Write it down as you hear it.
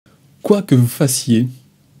Quoi que vous fassiez,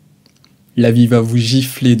 la vie va vous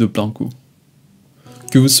gifler de plein coup.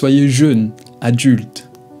 Que vous soyez jeune, adulte,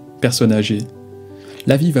 personne âgée,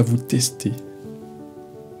 la vie va vous tester.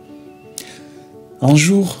 Un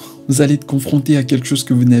jour, vous allez être confronté à quelque chose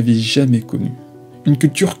que vous n'avez jamais connu, une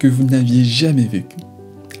culture que vous n'aviez jamais vécue,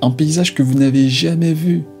 un paysage que vous n'avez jamais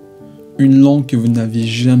vu, une langue que vous n'avez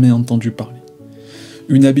jamais entendu parler,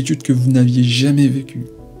 une habitude que vous n'aviez jamais vécue,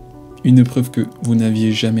 une épreuve que vous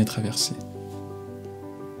n'aviez jamais traversée.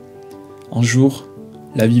 Un jour,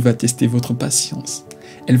 la vie va tester votre patience.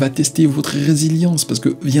 Elle va tester votre résilience parce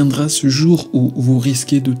que viendra ce jour où vous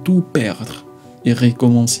risquez de tout perdre et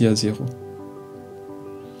recommencer à zéro.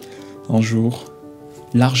 Un jour,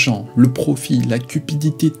 l'argent, le profit, la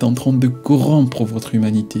cupidité tenteront de corrompre votre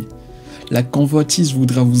humanité. La convoitise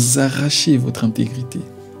voudra vous arracher votre intégrité.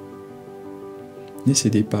 Ne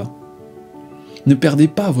cédez pas. Ne perdez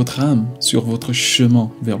pas votre âme sur votre chemin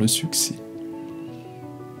vers le succès.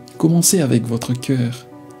 Commencez avec votre cœur.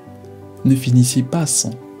 Ne finissez pas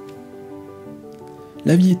sans.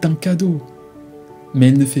 La vie est un cadeau, mais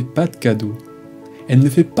elle ne fait pas de cadeau. Elle ne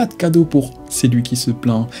fait pas de cadeau pour celui qui se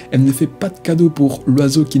plaint. Elle ne fait pas de cadeau pour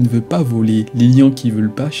l'oiseau qui ne veut pas voler, les lions qui ne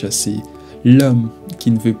veulent pas chasser, l'homme qui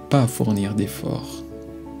ne veut pas fournir d'efforts.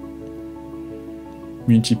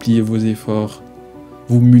 Multipliez vos efforts,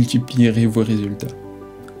 vous multiplierez vos résultats.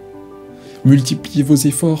 Multipliez vos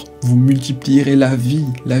efforts, vous multiplierez la vie,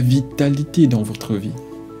 la vitalité dans votre vie.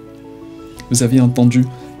 Vous avez entendu,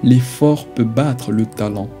 l'effort peut battre le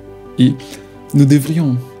talent. Et nous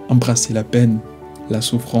devrions embrasser la peine, la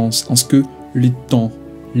souffrance, en ce que le temps,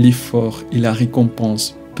 l'effort et la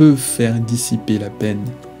récompense peuvent faire dissiper la peine.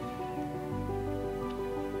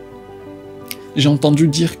 J'ai entendu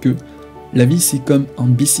dire que la vie c'est comme en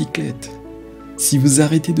bicyclette. Si vous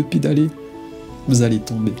arrêtez de pédaler, vous allez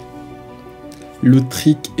tomber. Le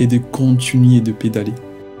trick est de continuer de pédaler.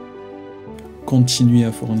 Continuez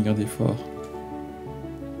à fournir d'efforts.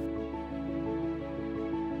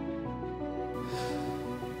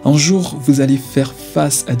 Un jour, vous allez faire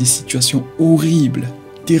face à des situations horribles,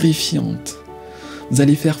 terrifiantes. Vous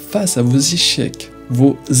allez faire face à vos échecs,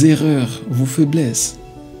 vos erreurs, vos faiblesses.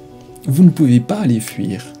 Vous ne pouvez pas les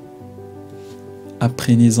fuir.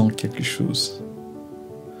 Apprenez-en quelque chose.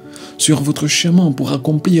 Sur votre chemin pour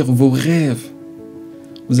accomplir vos rêves,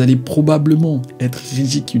 vous allez probablement être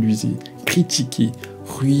ridiculisé, critiqué,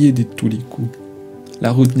 ruillé de tous les coups.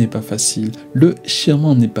 La route n'est pas facile, le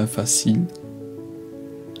chemin n'est pas facile.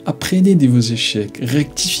 Apprenez de vos échecs,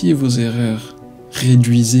 rectifiez vos erreurs,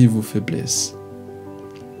 réduisez vos faiblesses.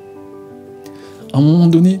 À un moment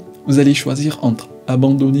donné, vous allez choisir entre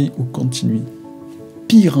abandonner ou continuer.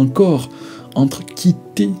 Pire encore, entre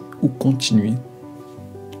quitter ou continuer.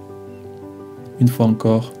 Une fois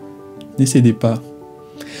encore, ne cédez pas.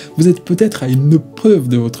 Vous êtes peut-être à une épreuve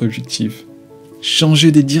de votre objectif.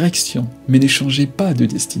 Changez de direction, mais ne changez pas de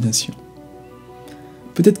destination.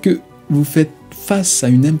 Peut-être que vous faites face à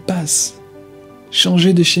une impasse.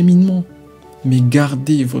 Changez de cheminement, mais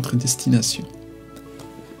gardez votre destination.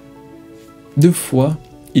 Deux fois,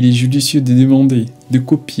 il est judicieux de demander, de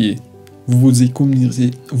copier. Vous vous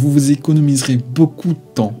économiserez beaucoup de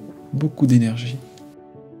temps, beaucoup d'énergie.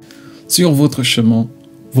 Sur votre chemin,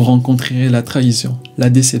 vous rencontrerez la trahison, la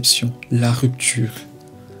déception, la rupture.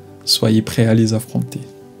 Soyez prêts à les affronter.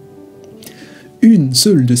 Une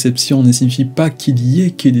seule déception ne signifie pas qu'il y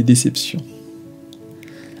ait que des déceptions.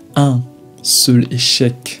 Un seul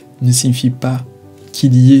échec ne signifie pas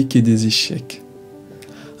qu'il y ait que des échecs.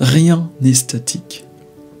 Rien n'est statique.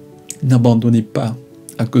 N'abandonnez pas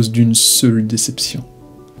à cause d'une seule déception,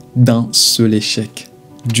 d'un seul échec,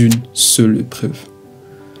 d'une seule épreuve.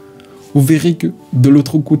 Vous verrez que de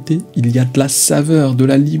l'autre côté, il y a de la saveur, de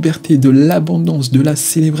la liberté, de l'abondance, de la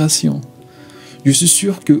célébration. Je suis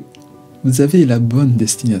sûr que vous avez la bonne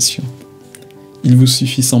destination. Il vous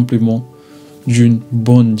suffit simplement d'une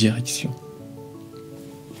bonne direction.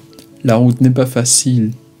 La route n'est pas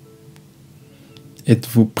facile.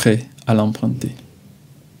 Êtes-vous prêt à l'emprunter ?